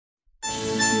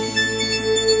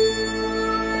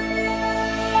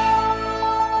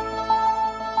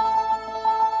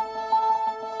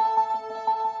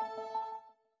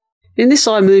In this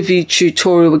iMovie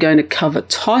tutorial, we're going to cover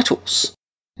titles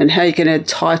and how you can add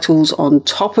titles on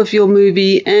top of your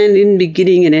movie and in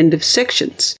beginning and end of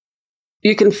sections.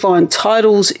 You can find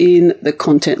titles in the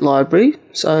content library,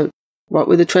 so right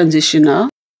where the transition are.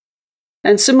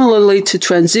 And similarly to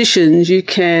transitions, you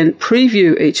can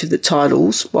preview each of the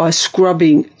titles by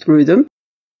scrubbing through them.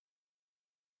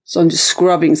 So I'm just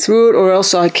scrubbing through it, or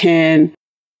else I can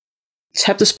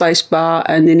tap the space bar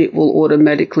and then it will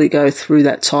automatically go through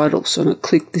that title. So I'm going to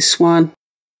click this one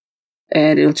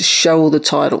and it'll just show all the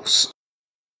titles.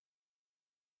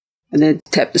 And then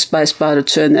tap the space bar to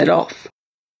turn that off.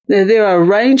 Now there are a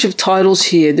range of titles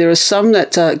here. There are some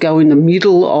that go in the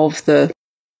middle of the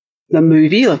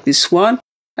movie, like this one.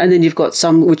 And then you've got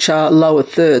some which are lower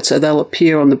third, so they'll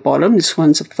appear on the bottom. This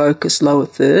one's a focus lower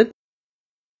third.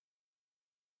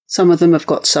 Some of them have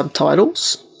got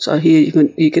subtitles. So here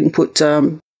you can put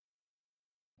a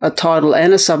title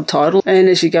and a subtitle. And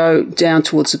as you go down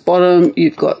towards the bottom,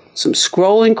 you've got some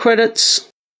scrolling credits.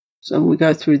 So we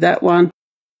go through that one.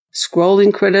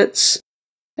 Scrolling credits.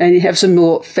 And you have some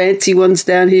more fancy ones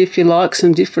down here if you like,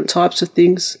 some different types of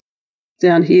things.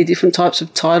 Down here, different types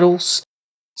of titles.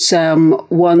 Some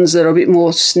ones that are a bit more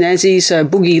snazzy, so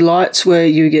boogie lights where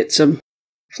you get some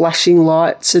flashing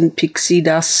lights and pixie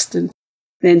dust, and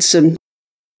then some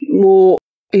more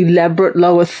elaborate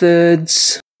lower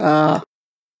thirds, the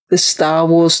Star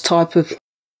Wars type of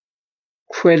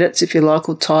credits, if you like,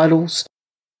 or titles.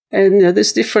 And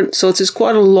there's different sorts. There's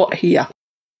quite a lot here.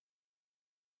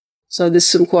 So there's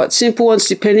some quite simple ones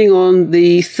depending on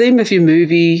the theme of your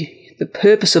movie, the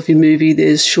purpose of your movie.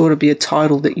 There's sure to be a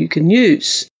title that you can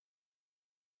use.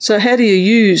 So how do you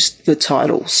use the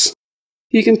titles?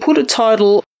 You can put a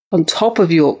title on top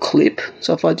of your clip.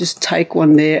 So if I just take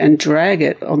one there and drag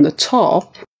it on the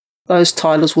top, those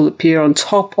titles will appear on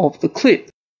top of the clip.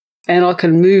 And I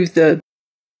can move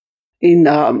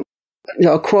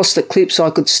across the clip, so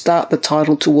I could start the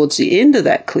title towards the end of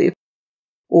that clip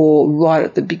or right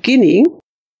at the beginning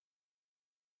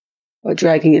by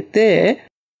dragging it there.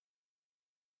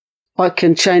 I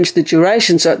can change the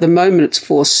duration, so at the moment it's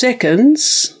 4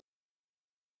 seconds.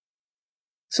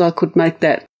 So I could make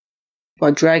that,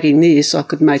 by dragging this, I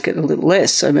could make it a little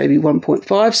less, so maybe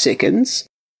 1.5 seconds.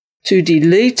 To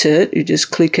delete it, you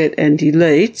just click it and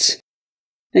delete.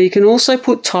 Now you can also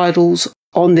put titles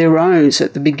on their own, so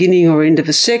at the beginning or end of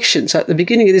a section. So at the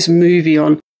beginning of this movie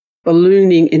on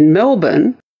ballooning in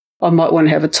Melbourne, I might want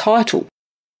to have a title.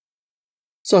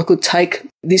 So I could take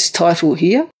this title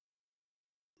here,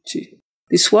 to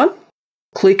this one,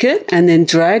 click it and then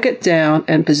drag it down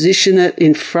and position it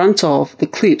in front of the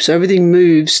clip so everything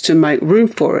moves to make room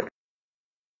for it.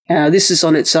 This is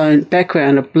on its own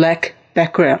background, a black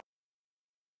background.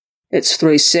 It's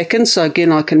 3 seconds, so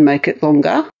again I can make it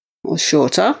longer or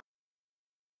shorter.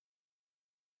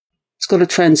 It's got a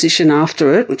transition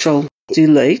after it, which I'll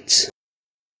delete.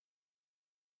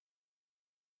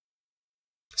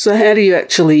 So how do you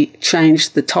actually change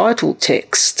the title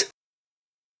text?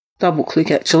 Double click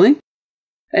actually.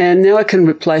 And now I can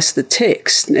replace the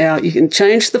text. Now you can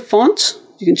change the font,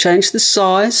 you can change the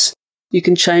size, you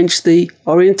can change the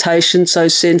orientation, so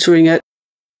centering it,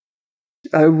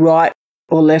 right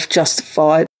or left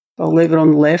justified. I'll leave it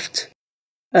on the left.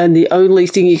 And the only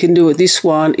thing you can do with this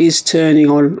one is turning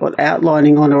on or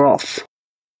outlining on or off.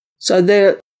 So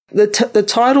the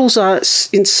titles are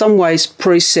in some ways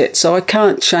preset, so I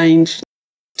can't change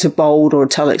to bold or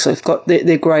italics.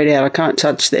 They're grayed out. I can't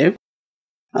touch them.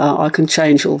 I can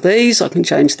change all these. I can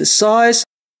change the size.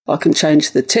 I can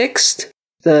change the text.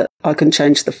 I can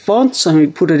change the font. So we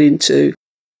put it into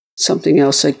something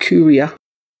else, say Courier.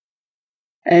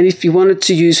 And if you wanted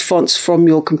to use fonts from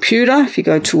your computer, if you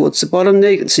go towards the bottom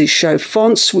there, you can see Show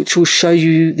Fonts, which will show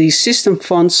you the system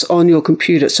fonts on your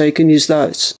computer, so you can use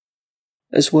those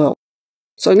as well.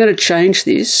 So I'm going to change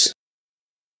this,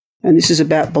 and this is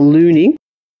about ballooning.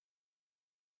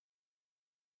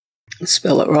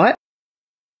 Spell it right.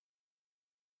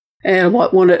 And I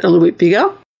might want it a little bit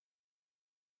bigger.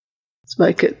 Let's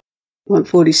make it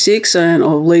 146, and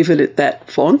I'll leave it at that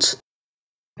font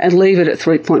and leave it at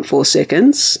 3.4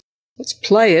 seconds. Let's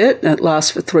play it, and it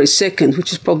lasts for 3 seconds,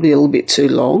 which is probably a little bit too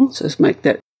long. So let's make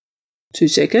that 2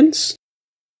 seconds.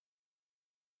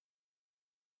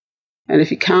 And if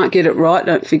you can't get it right,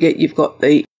 don't forget you've got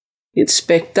the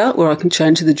inspector where I can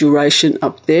change the duration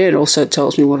up there. It also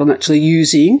tells me what I'm actually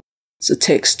using. It's a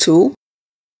text tool.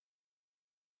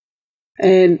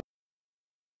 And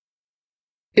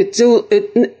it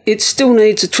still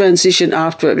needs a transition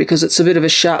after it because it's a bit of a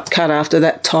sharp cut after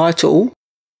that title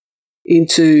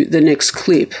into the next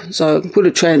clip. So I can put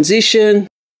a transition,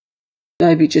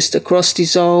 maybe just a cross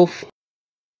dissolve,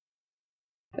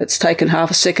 It's taken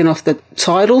half a second off the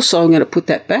title, so I'm going to put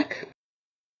that back.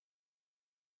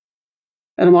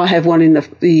 And I might have one in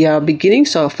the beginning,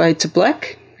 so I'll fade to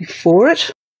black before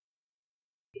it.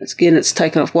 Again, it's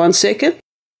taken off 1 second.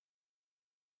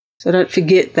 So don't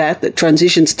forget that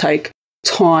transitions take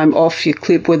time off your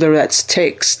clip, whether that's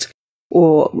text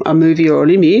or a movie or an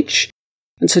image.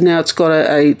 And so now it's got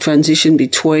a transition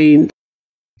between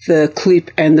the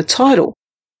clip and the title.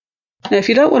 Now, if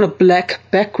you don't want a black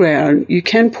background, you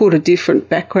can put a different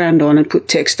background on and put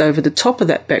text over the top of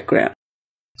that background.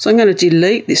 So I'm going to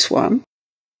delete this one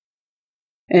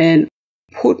and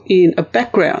put in a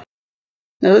background.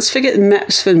 Now, let's forget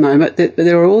maps for a moment.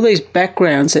 There are all these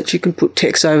backgrounds that you can put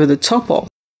text over the top of.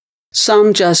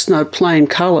 Some just plain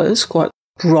colours, quite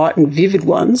bright and vivid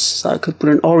ones. So I could put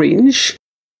an orange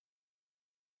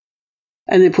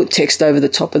and then put text over the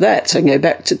top of that. So I can go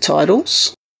back to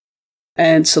titles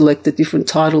and select a different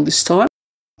title this time.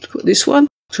 Put this one,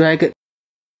 drag it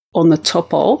on the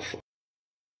top of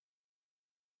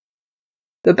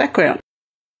the background.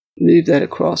 Move that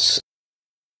across.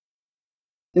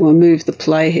 Then we'll move the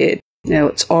playhead. Now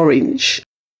it's orange,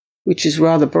 which is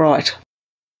rather bright.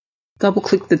 Double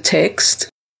click the text.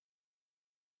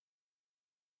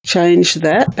 Change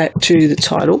that back to the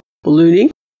title,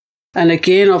 ballooning. And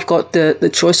again, I've got the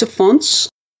choice of fonts.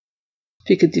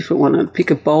 Pick a different one and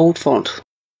pick a bold font.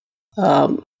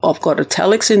 I've got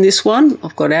italics in this one.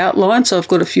 I've got outline, so I've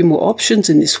got a few more options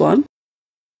in this one.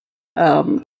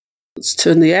 Let's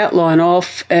turn the outline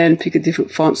off and pick a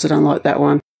different font, so I don't like that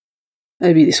one.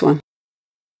 Maybe this one.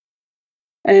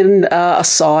 And a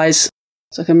size,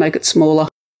 so I can make it smaller.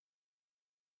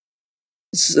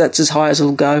 That's as high as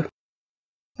it'll go.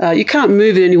 You can't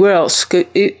move it anywhere else.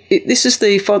 This is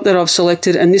the font that I've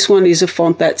selected, and this one is a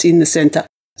font that's in the centre.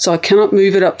 So I cannot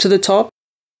move it up to the top,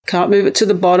 can't move it to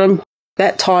the bottom.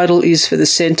 That title is for the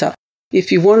centre.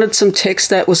 If you wanted some text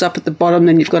that was up at the bottom,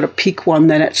 then you've got to pick one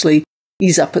that actually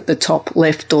is up at the top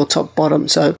left or top bottom.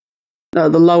 So the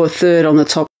lower third on the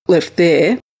top left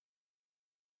there.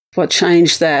 If I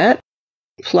change that,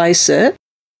 place it,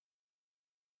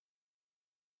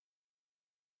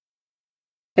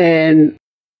 and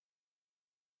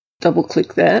double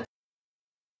click that.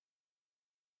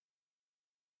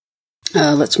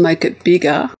 Let's make it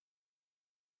bigger,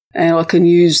 and I can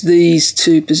use these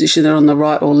to position it on the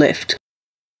right or left.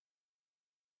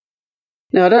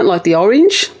 Now I don't like the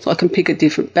orange, so I can pick a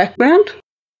different background.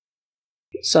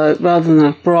 So rather than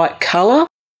a bright colour,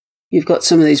 you've got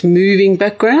some of these moving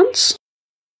backgrounds,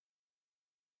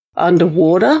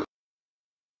 underwater,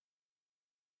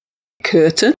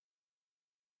 curtain,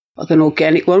 like an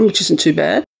organic one, which isn't too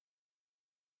bad,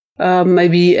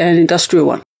 maybe an industrial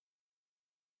one.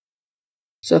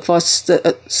 So if I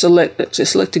select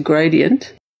a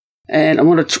gradient and I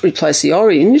want to replace the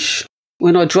orange,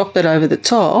 when I drop that over the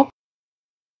top,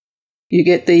 you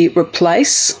get the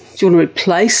replace. Do you want to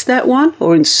replace that one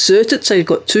or insert it? So you've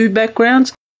got two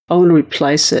backgrounds. I want to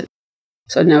replace it.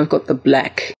 So now we've got the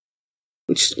black,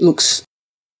 which looks,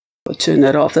 if I turn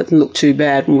that off, that doesn't look too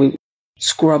bad when we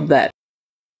scrub that.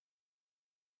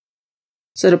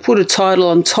 So to put a title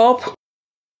on top,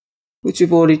 which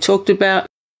we've already talked about,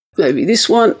 maybe this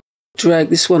one, drag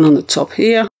this one on the top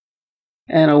here,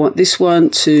 and I want this one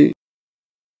to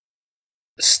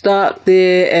start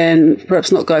there and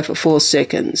perhaps not go for 4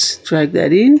 seconds. Drag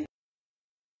that in,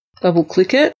 double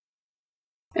click it,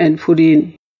 and put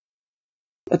in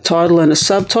a title and a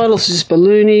subtitle. This is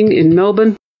Ballooning in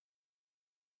Melbourne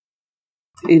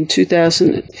in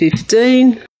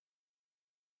 2015.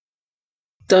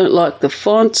 Don't like the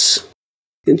fonts.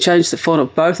 You can change the font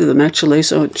of both of them actually,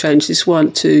 so I'll change this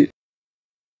one to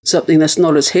something that's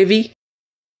not as heavy.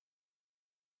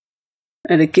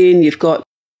 And again, you've got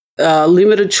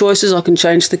limited choices. I can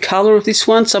change the colour of this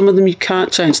one. Some of them you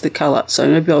can't change the colour, so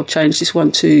maybe I'll change this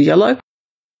one to yellow.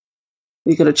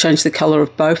 You've got to change the colour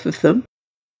of both of them.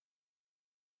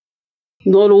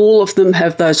 Not all of them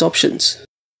have those options.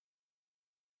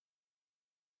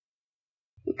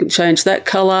 You can change that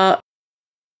colour.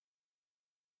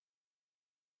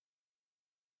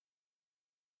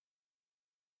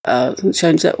 You can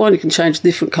change that one. You can change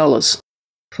different colours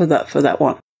for that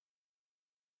one.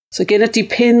 So again, it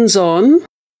depends on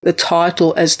the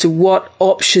title as to what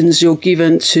options you're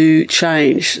given to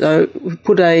change. So we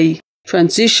put a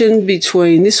transition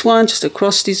between this one, just a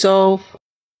cross dissolve,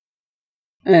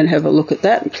 and have a look at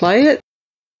that and play it.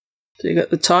 So you've got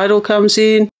the title comes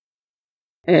in,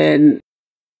 and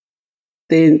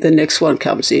then the next one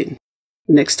comes in.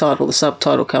 The next title, the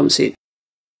subtitle comes in.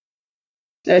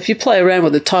 Now, if you play around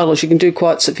with the titles, you can do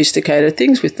quite sophisticated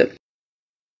things with them.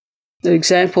 The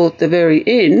example at the very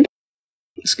end,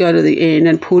 let's go to the end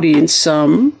and put in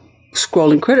some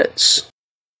scrolling credits.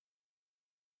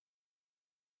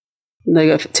 And they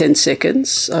go for 10 seconds.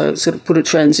 So sort of put a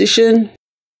transition,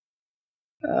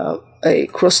 a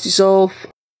cross dissolve,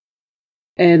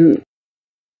 and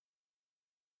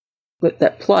let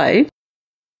that play.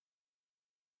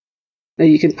 Now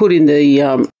you can put in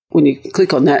the, when you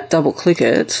click on that, double click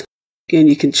it, again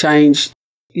you can change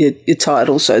your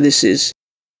title. So this is,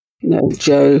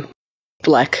 Joe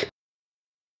Black.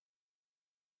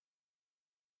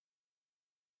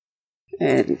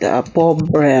 And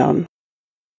Bob Brown.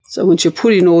 So once you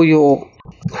put in all your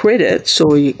credits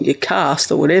or your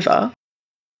cast or whatever,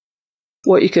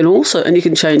 what you can also, and you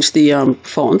can change the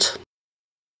font.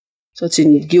 So it's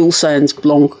in Gil Sans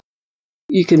Blanc.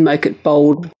 You can make it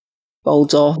bold,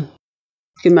 bolds off.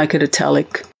 You can make it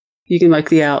italic. You can make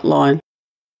the outline.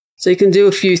 So you can do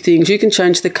a few things. You can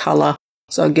change the colour.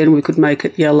 So again, we could make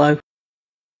it yellow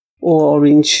or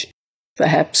orange,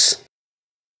 perhaps.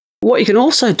 What you can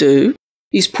also do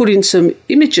is put in some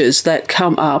images that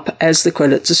come up as the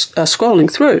credits are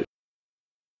scrolling through.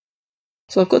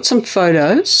 So I've got some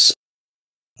photos,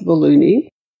 ballooning,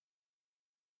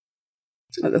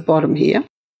 at the bottom here.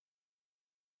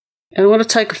 And I want to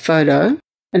take a photo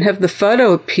and have the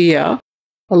photo appear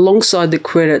alongside the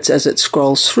credits as it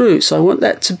scrolls through. So I want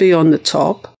that to be on the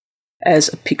top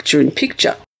as a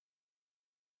picture-in-picture.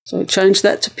 So change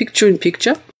that to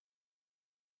picture-in-picture,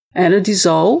 and a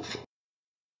dissolve.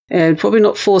 And probably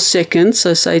not 4 seconds,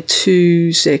 so say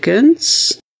 2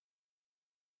 seconds.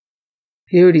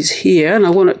 Here it is here, and I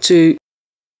want it to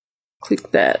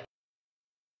click that.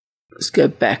 Let's go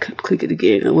back and click it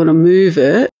again. I want to move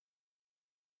it,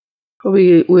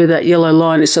 probably where that yellow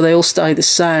line is, so they all stay the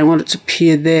same. I want it to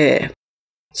appear there.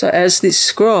 So as this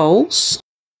scrolls,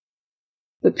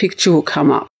 the picture will come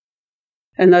up.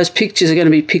 And those pictures are going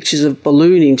to be pictures of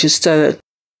ballooning, just to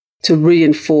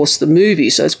reinforce the movie.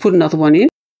 So let's put another one in.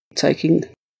 Taking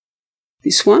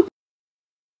this one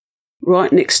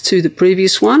right next to the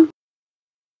previous one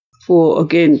for,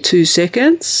 again, 2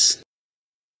 seconds.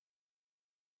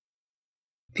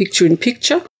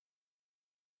 Picture-in-picture.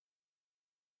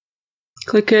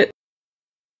 Click it.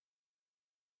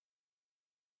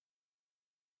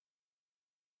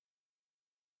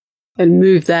 And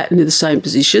move that into the same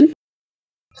position.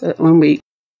 So that when we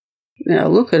now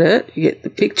look at it, you get the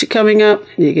picture coming up,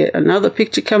 and you get another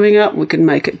picture coming up. We can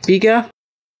make it bigger.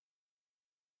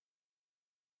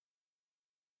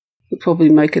 We'll probably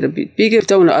make it a bit bigger.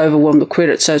 Don't want to overwhelm the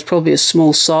credit, so it's probably a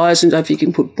small size, and if you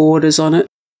can put borders on it.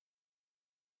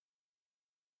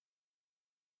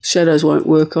 Shadows won't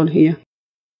work on here.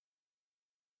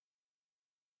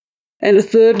 And a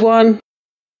third one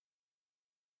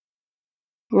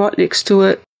right next to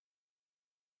it.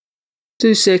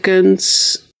 2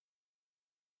 seconds.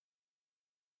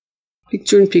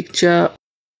 Picture-in-picture,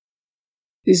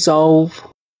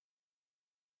 dissolve.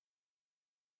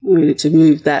 We need to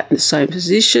move that in the same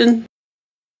position.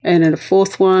 And then a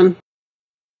fourth one.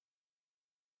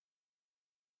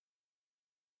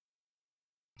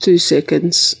 2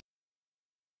 seconds.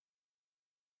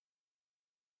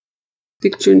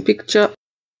 Picture-in-picture.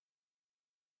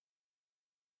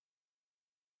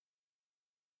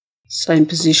 Same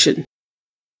position.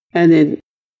 And then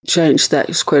change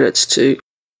those credits to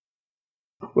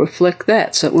reflect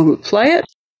that. So when we play it,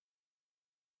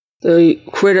 the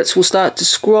credits will start to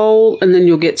scroll, and then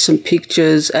you'll get some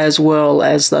pictures as well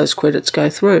as those credits go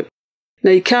through.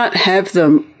 Now you can't have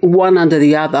them one under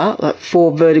the other, like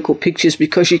 4 vertical pictures,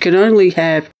 because you can only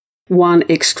have one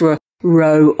extra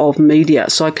row of media.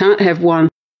 So I can't have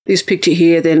this picture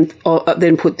here, then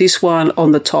put this one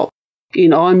on the top. In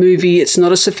iMovie, it's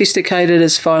not as sophisticated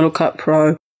as Final Cut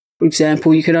Pro. For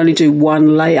example, you can only do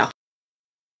one layer.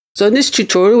 So in this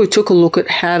tutorial, we took a look at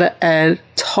how to add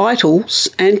titles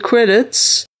and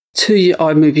credits to your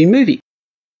iMovie movie.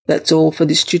 That's all for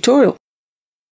this tutorial.